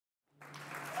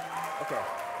Okay.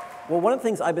 Well, one of the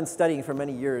things I've been studying for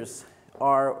many years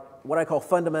are what I call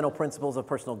fundamental principles of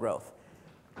personal growth.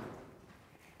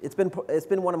 It's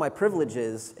been one of my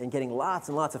privileges in getting lots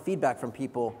and lots of feedback from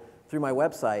people through my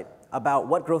website about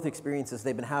what growth experiences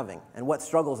they've been having and what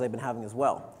struggles they've been having as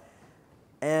well.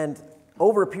 And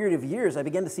over a period of years, I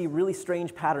began to see really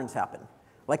strange patterns happen.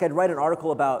 Like I'd write an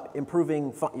article about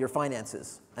improving your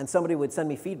finances, and somebody would send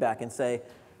me feedback and say,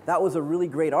 that was a really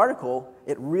great article.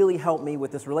 It really helped me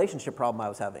with this relationship problem I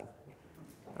was having.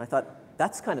 And I thought,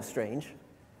 that's kind of strange.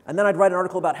 And then I'd write an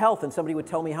article about health, and somebody would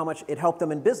tell me how much it helped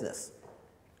them in business.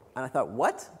 And I thought,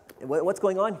 what? What's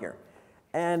going on here?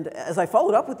 And as I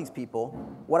followed up with these people,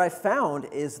 what I found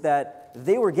is that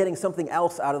they were getting something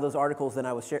else out of those articles than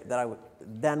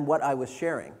what I was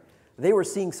sharing. They were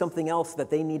seeing something else that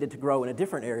they needed to grow in a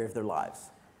different area of their lives.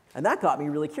 And that got me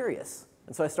really curious.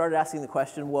 And so I started asking the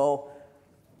question, well,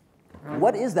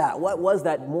 what is that? What was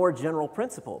that more general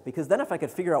principle? Because then if I could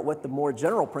figure out what the more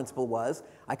general principle was,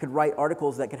 I could write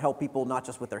articles that could help people not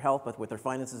just with their health, but with their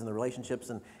finances and their relationships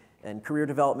and career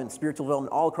development, spiritual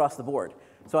development, all across the board.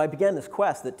 So I began this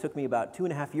quest that took me about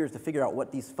 2.5 years to figure out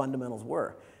what these fundamentals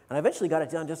were. And I eventually got it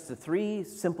down just to 3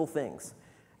 simple things.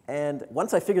 And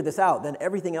once I figured this out, then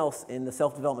everything else in the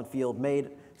self-development field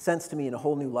made sense to me in a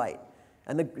whole new light.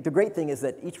 And the great thing is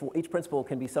that each principle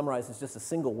can be summarized as just a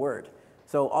single word.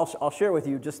 So I'll share with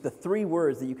you just the 3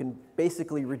 words that you can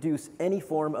basically reduce any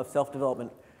form of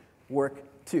self-development work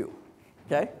to,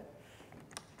 okay?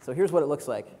 So here's what it looks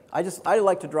like. I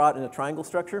like to draw it in a triangle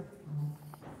structure.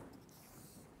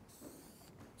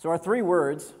 So our 3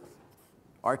 words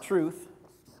are truth,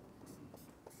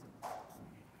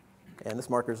 and this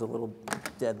marker's a little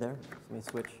dead there. Let me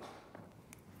switch.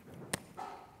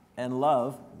 And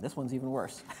love, this one's even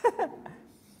worse.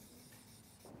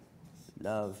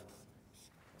 Love.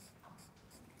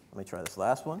 Let me try this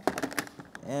last one.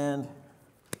 And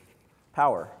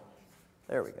power.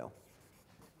 There we go.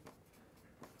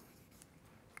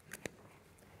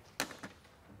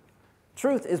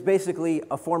 Truth is basically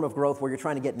a form of growth where you're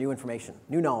trying to get new information,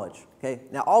 new knowledge. Okay?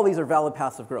 Now, all these are valid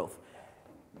paths of growth.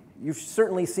 You've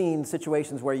certainly seen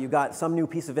situations where you got some new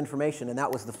piece of information, and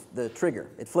that was the trigger.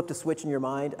 It flipped a switch in your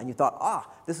mind, and you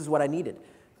thought, this is what I needed.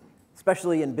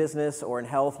 Especially in business or in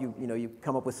health, you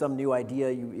come up with some new idea,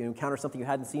 you encounter something you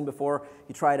hadn't seen before,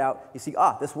 you try it out, you see,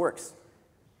 this works.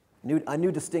 A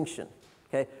new distinction.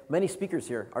 Okay? Many speakers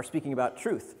here are speaking about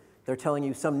truth. They're telling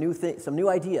you some new thing, some new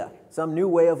idea, some new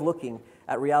way of looking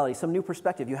at reality, some new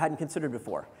perspective you hadn't considered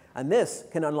before. And this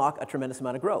can unlock a tremendous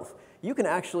amount of growth. You can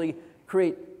actually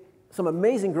create some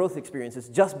amazing growth experiences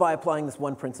just by applying this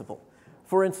one principle.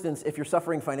 For instance, if you're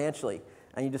suffering financially,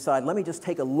 and you decide, let me just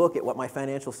take a look at what my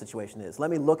financial situation is. Let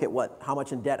me look at how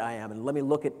much in debt I am, and let me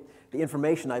look at the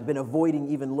information I've been avoiding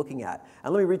even looking at.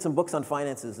 And let me read some books on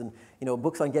finances and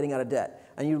books on getting out of debt.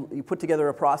 And you put together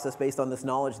a process based on this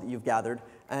knowledge that you've gathered,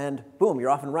 and boom, you're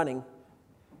off and running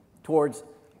towards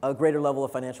a greater level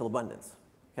of financial abundance.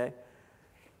 Okay?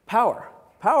 Power.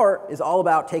 Power is all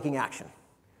about taking action.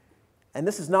 And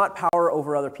this is not power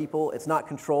over other people. It's not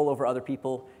control over other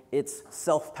people. It's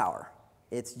self-power.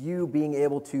 It's you being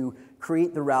able to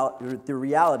create the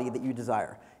reality that you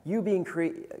desire. You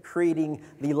creating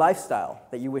the lifestyle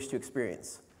that you wish to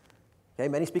experience. Okay,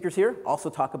 many speakers here also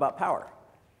talk about power.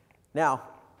 Now,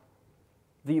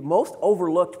 the most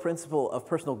overlooked principle of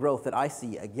personal growth that I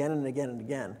see again and again and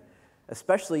again,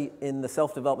 especially in the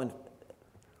self-development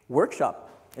workshop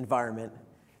environment,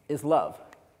 is love.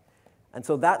 And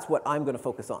so that's what I'm going to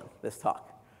focus on this talk.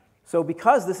 So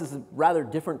because this is a rather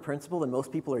different principle than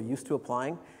most people are used to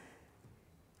applying,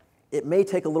 it may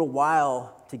take a little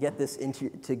while to get into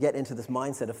this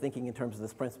mindset of thinking in terms of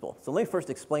this principle. So let me first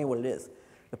explain what it is.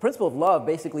 The principle of love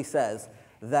basically says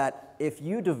that if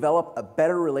you develop a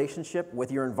better relationship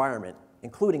with your environment,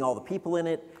 including all the people in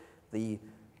it, the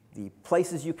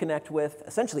places you connect with,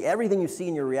 essentially everything you see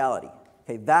in your reality,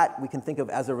 okay, that we can think of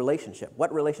as a relationship.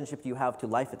 What relationship do you have to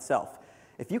life itself?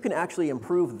 If you can actually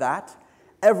improve that,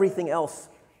 everything else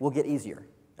will get easier.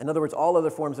 In other words, all other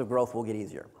forms of growth will get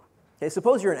easier. Okay,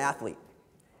 suppose you're an athlete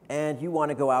and you want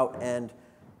to go out and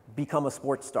become a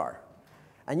sports star.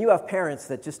 And you have parents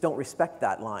that just don't respect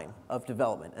that line of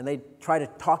development, and they try to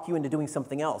talk you into doing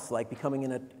something else, like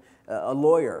becoming a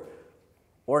lawyer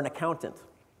or an accountant.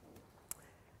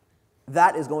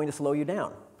 That is going to slow you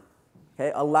down.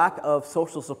 Okay? A lack of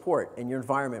social support in your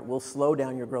environment will slow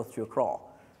down your growth to a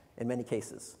crawl in many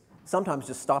cases, sometimes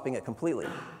just stopping it completely.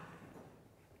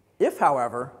 If,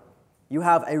 however, You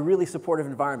have a really supportive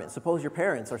environment. Suppose your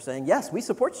parents are saying, yes, we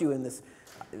support you in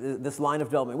this line of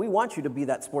development. We want you to be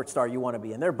that sports star you want to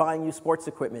be. And they're buying you sports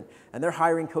equipment, and they're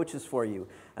hiring coaches for you,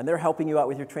 and they're helping you out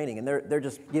with your training, and they're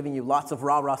just giving you lots of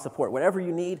rah-rah support. Whatever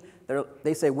you need,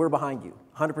 they say, we're behind you,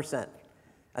 100%.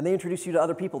 And they introduce you to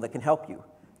other people that can help you.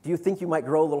 Do you think you might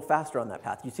grow a little faster on that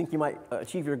path? Do you think you might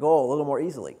achieve your goal a little more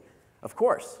easily? Of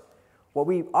course. What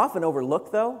we often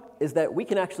overlook, though, is that we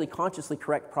can actually consciously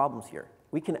correct problems here.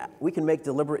 We can make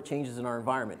deliberate changes in our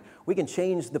environment. We can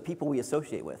change the people we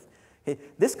associate with. Okay?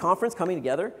 This conference coming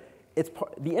together,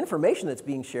 the information that's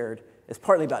being shared is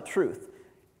partly about truth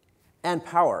and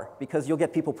power, because you'll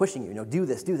get people pushing you. Do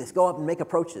this, go up and make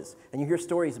approaches. And you hear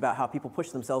stories about how people push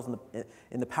themselves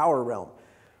in the power realm.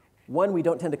 One we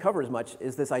don't tend to cover as much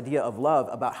is this idea of love,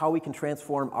 about how we can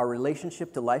transform our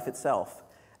relationship to life itself,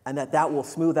 and that will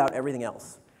smooth out everything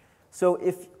else. So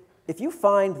if you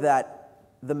find that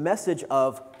the message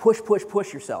of push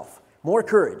yourself, more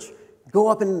courage, go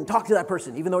up and talk to that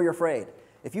person even though you're afraid,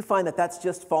 if you find that that's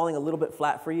just falling a little bit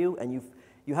flat for you, and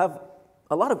you have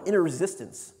a lot of inner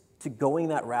resistance to going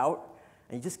that route,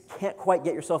 and you just can't quite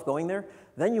get yourself going there,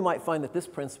 then you might find that this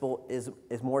principle is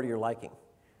more to your liking,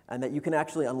 and that you can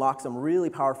actually unlock some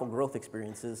really powerful growth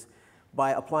experiences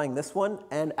by applying this one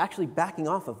and actually backing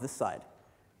off of this side.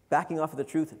 Backing off of the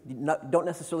truth. You don't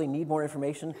necessarily need more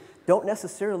information, don't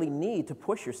necessarily need to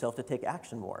push yourself to take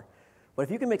action more. But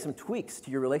if you can make some tweaks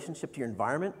to your relationship to your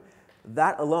environment,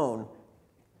 that alone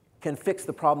can fix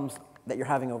the problems that you're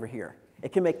having over here.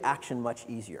 It can make action much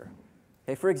easier.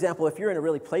 Okay, for example, if you're in a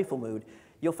really playful mood,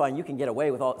 you'll find you can get away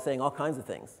with saying all kinds of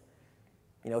things.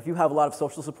 If you have a lot of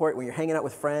social support, when you're hanging out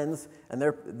with friends and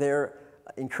they're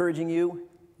encouraging you,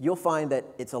 you'll find that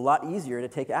it's a lot easier to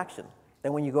take action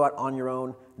than when you go out on your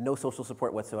own, no social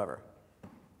support whatsoever.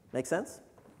 Make sense?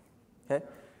 Okay?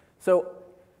 So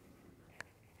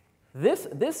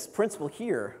this principle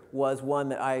here was one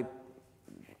that I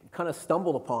kind of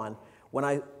stumbled upon when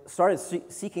I started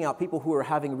seeking out people who were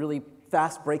having really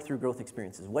fast breakthrough growth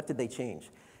experiences. What did they change?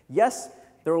 Yes,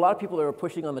 there were a lot of people that were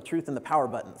pushing on the truth and the power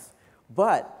buttons,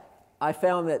 but I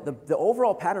found that the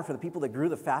overall pattern for the people that grew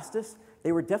the fastest,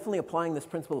 they were definitely applying this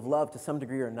principle of love to some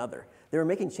degree or another. They were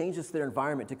making changes to their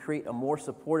environment to create a more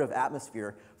supportive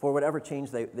atmosphere for whatever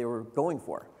change they were going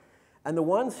for. And the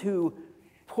ones who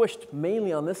pushed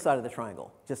mainly on this side of the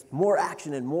triangle, just more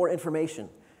action and more information,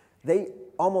 they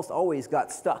almost always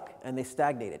got stuck and they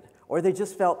stagnated. Or they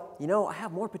just felt, I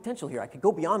have more potential here. I could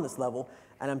go beyond this level,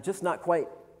 and I'm just not quite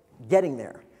getting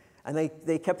there. And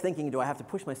they kept thinking, do I have to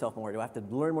push myself more? Do I have to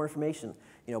learn more information?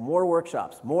 More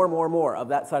workshops, more of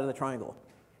that side of the triangle.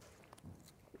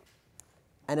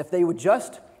 And if they would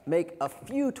just make a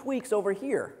few tweaks over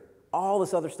here, all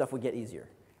this other stuff would get easier.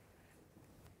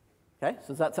 Okay, so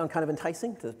does that sound kind of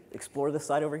enticing to explore this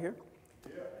side over here?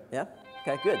 Yeah?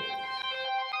 Okay, good.